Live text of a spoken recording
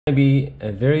Going to be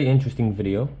a very interesting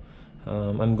video.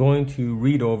 I'm going to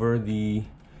read over the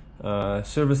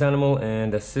service animal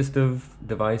and assistive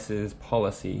devices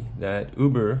policy that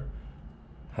Uber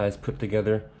has put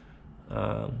together.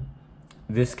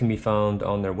 This can be found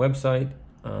on their website.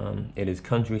 It is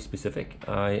country specific.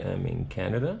 I am in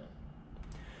Canada.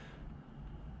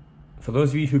 For those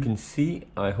of you who can see,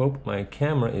 I hope my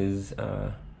camera is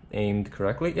aimed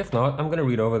correctly. If not, I'm going to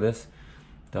read over this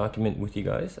document with you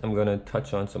guys. I'm going to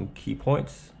touch on some key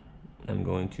points. I'm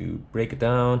going to break it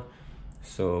down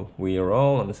so we are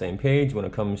all on the same page when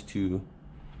it comes to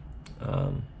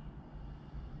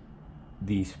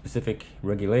the specific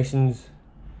regulations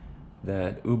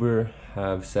that Uber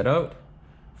have set out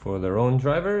for their own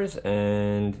drivers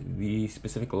and the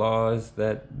specific laws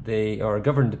that they are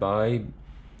governed by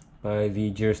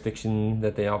the jurisdiction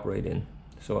that they operate in.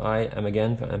 So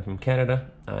I'm from Canada.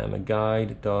 I am a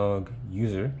guide dog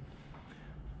user,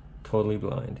 totally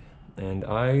blind, and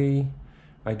I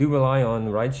do rely on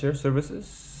rideshare services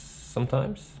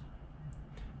sometimes,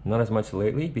 not as much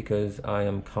lately because I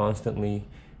am constantly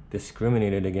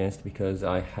discriminated against because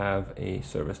I have a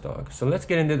service dog. So let's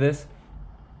get into this,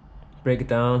 break it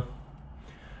down,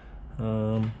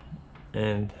 and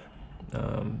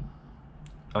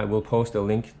I will post a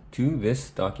link to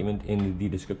this document in the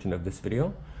description of this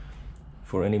video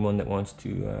for anyone that wants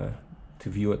to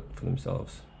view it for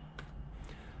themselves.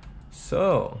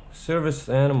 So, service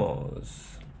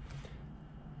animals.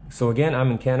 So again,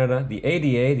 I'm in Canada. The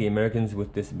ADA, the Americans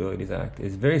with Disabilities Act,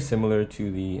 is very similar to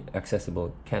the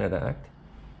Accessible Canada Act.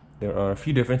 There are a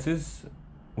few differences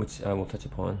which I will touch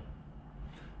upon.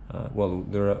 Well,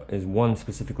 there is one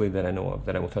specifically that I know of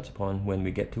that I will touch upon when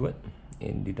we get to it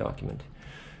in the document.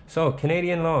 So,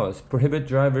 Canadian laws prohibit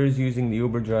drivers using the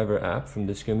Uber driver app from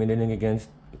discriminating against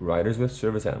riders with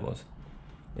service animals,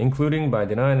 including by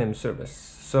denying them service.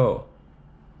 So,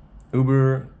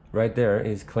 Uber right there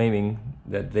is claiming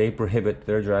that they prohibit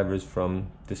their drivers from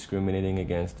discriminating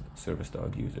against service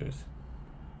dog users.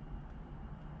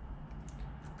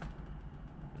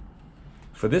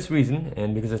 For this reason,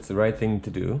 and because it's the right thing to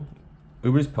do,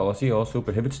 Uber's policy also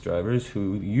prohibits drivers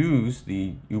who use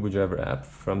the Uber driver app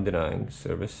from denying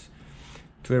service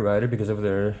to a rider because of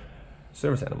their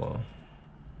service animal.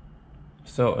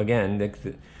 So again,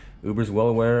 Uber's well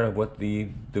aware of what the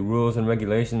rules and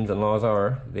regulations and laws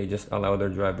are. They just allow their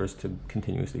drivers to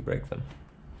continuously break them.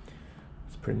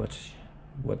 That's pretty much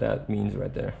what that means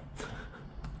right there.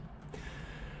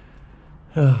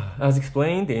 As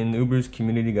explained in Uber's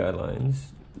community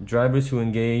guidelines, drivers who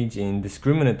engage in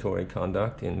discriminatory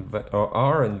conduct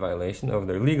are in violation of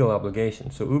their legal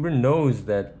obligations. So Uber knows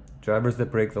that drivers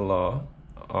that break the law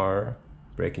are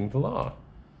breaking the law.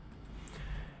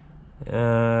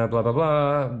 Blah, blah,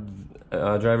 blah.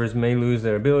 Drivers may lose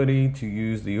their ability to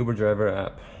use the Uber driver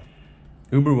app.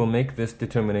 Uber will make this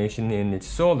determination in its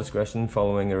sole discretion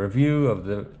following a review of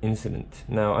the incident.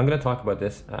 Now, I'm going to talk about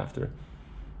this after.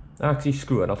 Actually,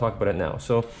 screw it. I'll talk about it now.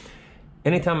 So,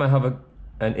 anytime I have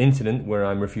an incident where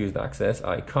I'm refused access,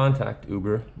 I contact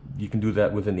Uber. You can do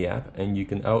that within the app, and you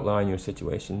can outline your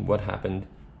situation, what happened.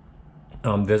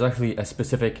 There's actually a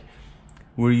specific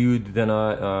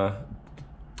I'm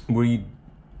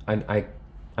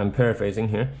paraphrasing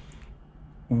here.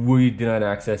 Were you denied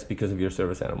access because of your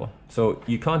service animal? So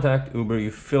you contact Uber,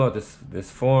 you fill out this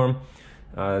form.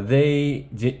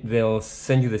 They'll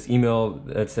send you this email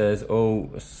that says,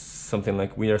 oh, something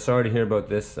like, we are sorry to hear about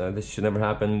this. This should never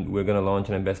happen. We're going to launch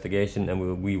an investigation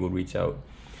and we will reach out.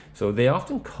 So they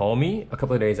often call me a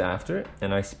couple of days after,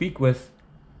 and I speak with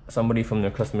somebody from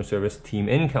their customer service team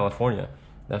in California.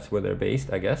 That's where they're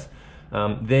based, I guess.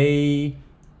 They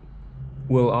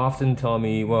will often tell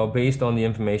me, well, based on the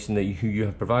information that you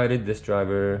have provided, this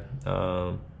driver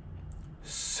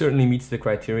certainly meets the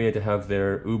criteria to have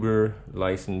their Uber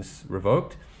license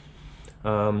revoked.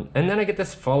 And then I get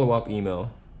this follow-up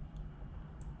email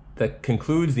that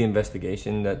concludes the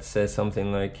investigation that says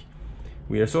something like,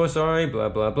 we are so sorry, blah,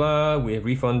 blah, blah. We have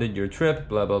refunded your trip,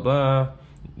 blah, blah, blah.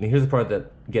 And here's the part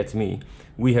that gets me.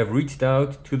 We have reached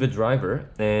out to the driver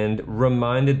and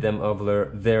reminded them of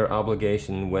their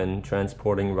obligation when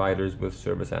transporting riders with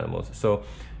service animals. So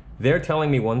they're telling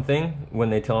me one thing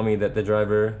when they tell me that the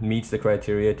driver meets the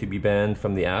criteria to be banned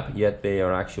from the app, yet they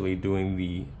are actually doing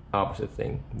the opposite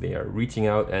thing. They are reaching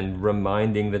out and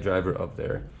reminding the driver of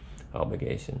their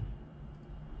obligation.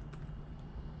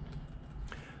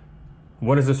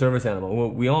 What is a service animal?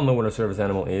 Well, we all know what a service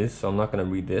animal is, so I'm not going to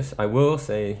read this. I will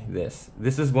say this.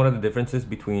 This is one of the differences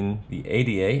between the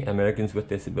ADA, Americans with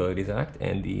Disabilities Act,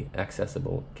 and the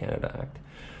Accessible Canada Act.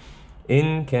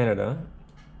 In Canada,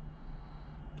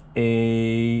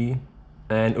 an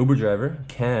an Uber driver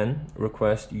can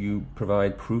request you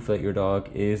provide proof that your dog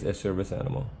is a service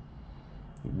animal,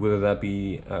 whether that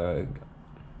be a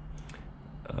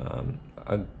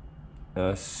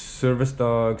service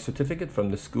dog certificate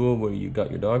from the school where you got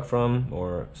your dog from,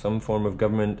 or some form of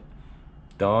government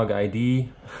dog ID.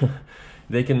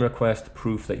 They can request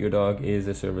proof that your dog is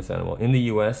a service animal. In the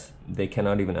US, they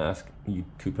cannot even ask you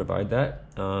to provide that.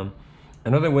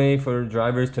 Another way for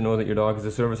drivers to know that your dog is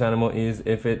a service animal is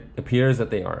if it appears that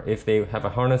they are. If they have a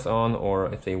harness on,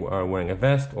 or if they are wearing a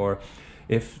vest, or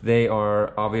if they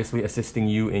are obviously assisting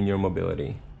you in your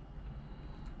mobility.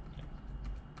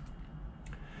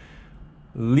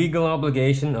 Legal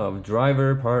obligation of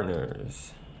driver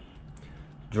partners.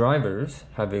 Drivers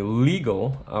have a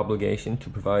legal obligation to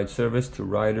provide service to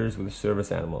riders with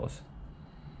service animals.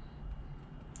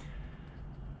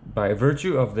 By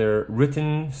virtue of their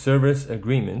written service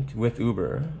agreement with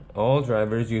Uber, all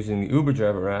drivers using the Uber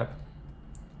driver app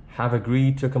have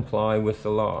agreed to comply with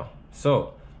the law.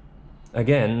 So,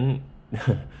 again,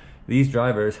 these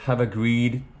drivers have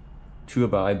agreed to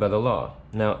abide by the law.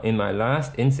 Now, in my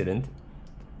last incident,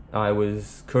 I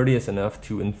was courteous enough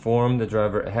to inform the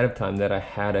driver ahead of time that I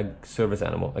had a service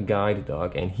animal, a guide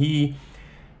dog, and he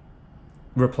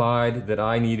replied that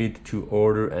I needed to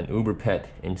order an Uber pet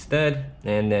instead,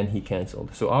 and then he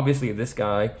canceled. So obviously this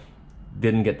guy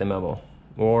didn't get the memo,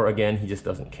 or again, he just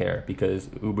doesn't care, because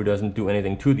Uber doesn't do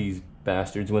anything to these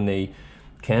bastards when they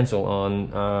cancel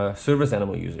on service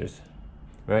animal users,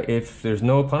 right? If there's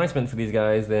no punishment for these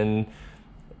guys, then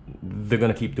they're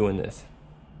gonna keep doing this.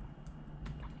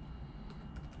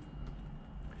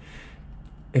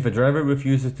 If a driver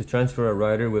refuses to transfer a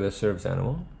rider with a service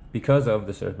animal because of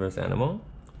the service animal,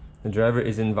 the driver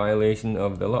is in violation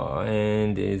of the law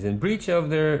and is in breach of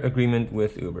their agreement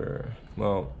with Uber.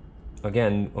 Well,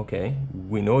 again, okay,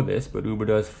 we know this, but Uber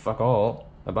does fuck all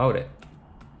about it.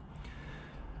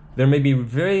 There may be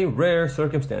very rare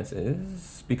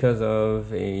circumstances because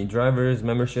of a driver's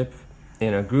membership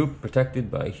in a group protected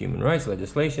by human rights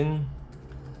legislation,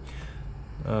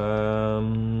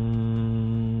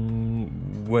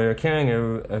 where carrying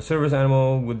a service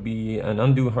animal would be an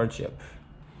undue hardship.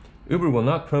 Uber will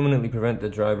not permanently prevent the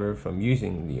driver from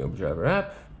using the Uber driver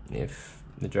app if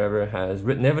the driver has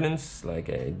written evidence like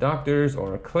a doctor's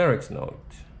or a cleric's note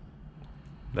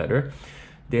letter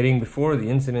dating before the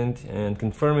incident and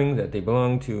confirming that they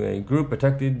belong to a group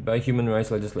protected by human rights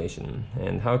legislation,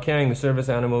 and how carrying the service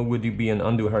animal would be an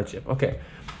undue hardship. Okay,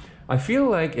 I feel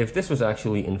like if this was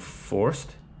actually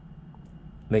enforced,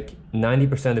 like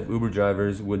 90% of Uber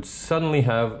drivers would suddenly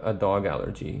have a dog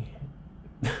allergy.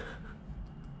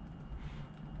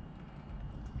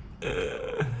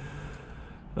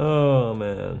 Oh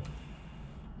man.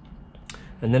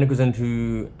 And then it goes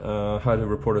into how to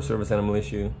report a service animal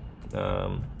issue.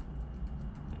 Blah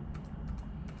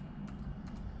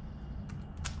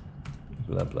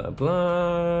blah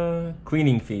blah.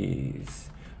 Cleaning fees.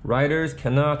 Riders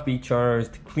cannot be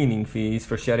charged cleaning fees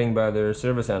for shedding by their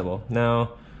service animal.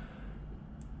 Now,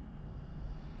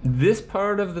 this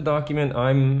part of the document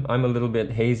I'm a little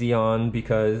bit hazy on,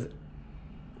 because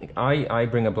I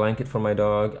bring a blanket for my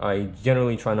dog. I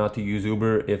generally try not to use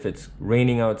Uber if it's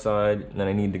raining outside and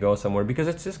I need to go somewhere, because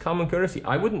it's just common courtesy.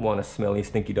 I wouldn't want a smelly,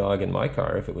 stinky dog in my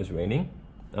car if it was raining.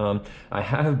 I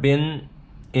have been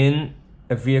in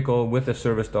a vehicle with a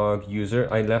service dog user.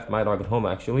 I left my dog at home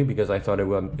actually because I thought it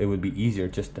would be easier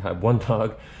just to have one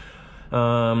dog.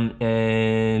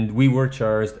 And we were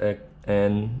charged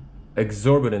an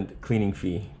exorbitant cleaning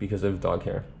fee because of dog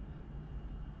hair.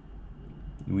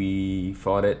 We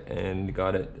fought it and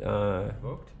got it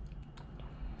revoked.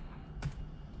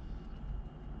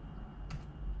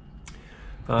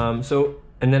 And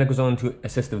then it goes on to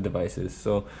assistive devices.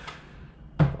 So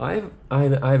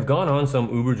I've gone on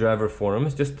some Uber driver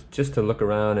forums just to look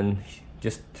around and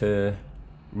just to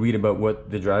read about what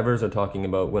the drivers are talking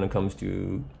about when it comes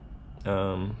to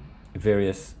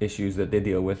various issues that they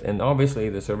deal with. And obviously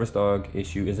the service dog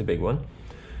issue is a big one.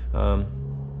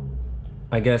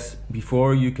 I guess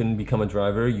before you can become a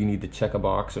driver, you need to check a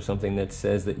box or something that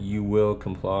says that you will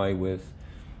comply with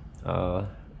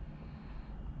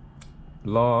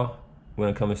law when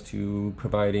it comes to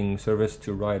providing service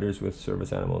to riders with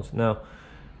service animals. Now,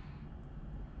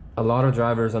 a lot of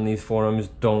drivers on these forums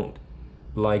don't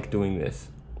like doing this.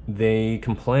 They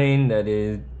complain that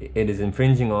it is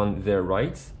infringing on their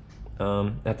rights.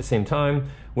 At the same time,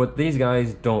 what these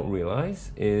guys don't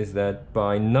realize is that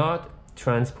by not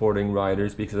transporting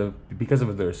riders because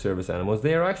of their service animals,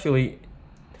 they are actually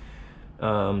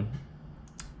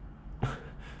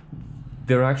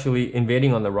they're actually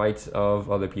invading on the rights of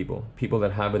other people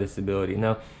that have a disability.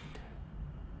 Now,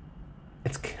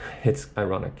 It's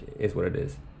ironic, is what it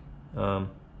is.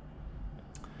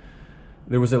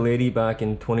 There was a lady back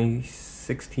in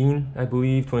 2016, I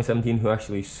believe, 2017, who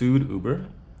actually sued Uber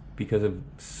because of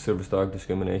service dog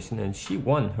discrimination, and she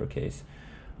won her case.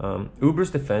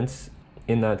 Uber's defense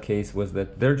in that case was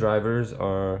that their drivers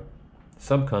are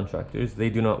subcontractors. They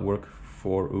do not work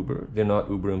for Uber. They're not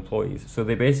Uber employees. So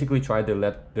they basically tried to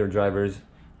let their drivers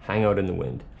hang out in the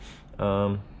wind.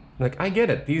 Like, I get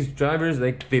it. These drivers,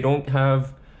 they don't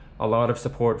have a lot of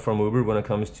support from Uber when it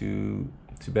comes to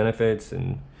benefits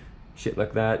and shit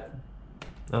like that.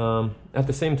 At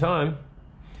the same time,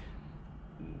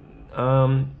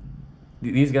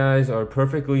 these guys are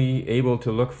perfectly able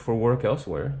to look for work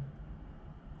elsewhere.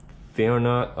 They are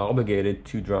not obligated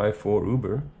to drive for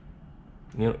Uber.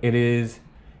 You know, it is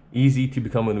easy to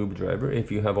become an Uber driver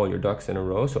if you have all your ducks in a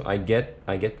row. So I get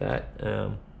that.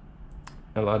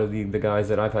 A lot of the guys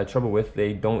that I've had trouble with,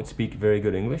 they don't speak very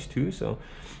good English too. So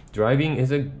driving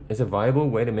is a viable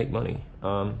way to make money.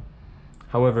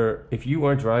 However, if you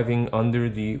are driving under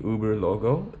the Uber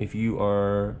logo, if you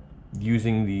are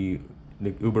using the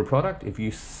Uber product, if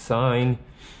you sign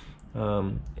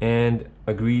and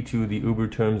agree to the Uber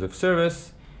terms of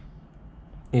service,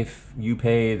 if you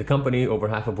pay the company over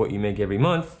half of what you make every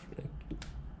month.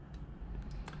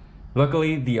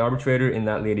 Luckily, the arbitrator in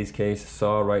that lady's case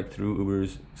saw right through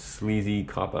Uber's sleazy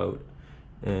cop-out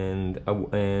and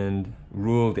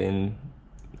ruled in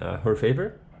her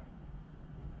favor.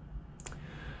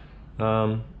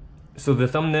 So the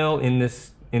thumbnail in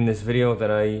this video that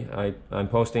I'm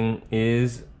posting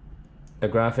is a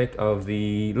graphic of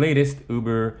the latest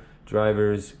Uber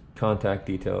driver's contact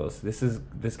details.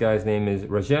 This guy's name is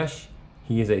Rajesh.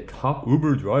 He is a top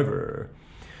Uber driver.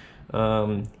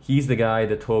 He's the guy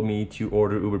that told me to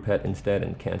order Uber Pet instead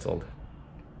and canceled.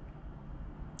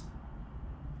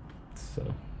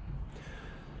 So,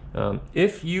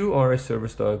 if you are a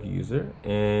service dog user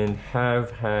and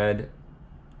have had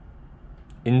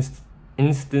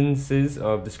instances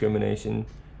of discrimination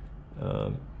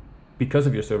because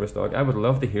of your service dog, I would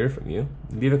love to hear from you.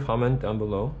 Leave a comment down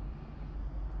below.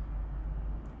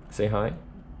 Say hi.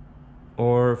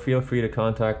 Or feel free to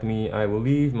contact me. I will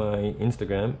leave my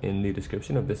Instagram in the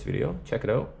description of this video. Check it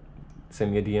out.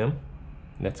 Send me a DM.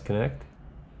 Let's connect.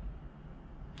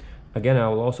 Again, I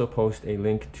will also post a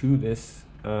link to this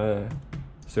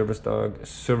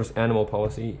service animal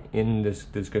policy in this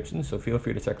description. So feel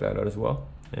free to check that out as well.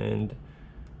 And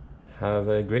have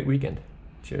a great weekend.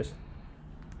 Cheers.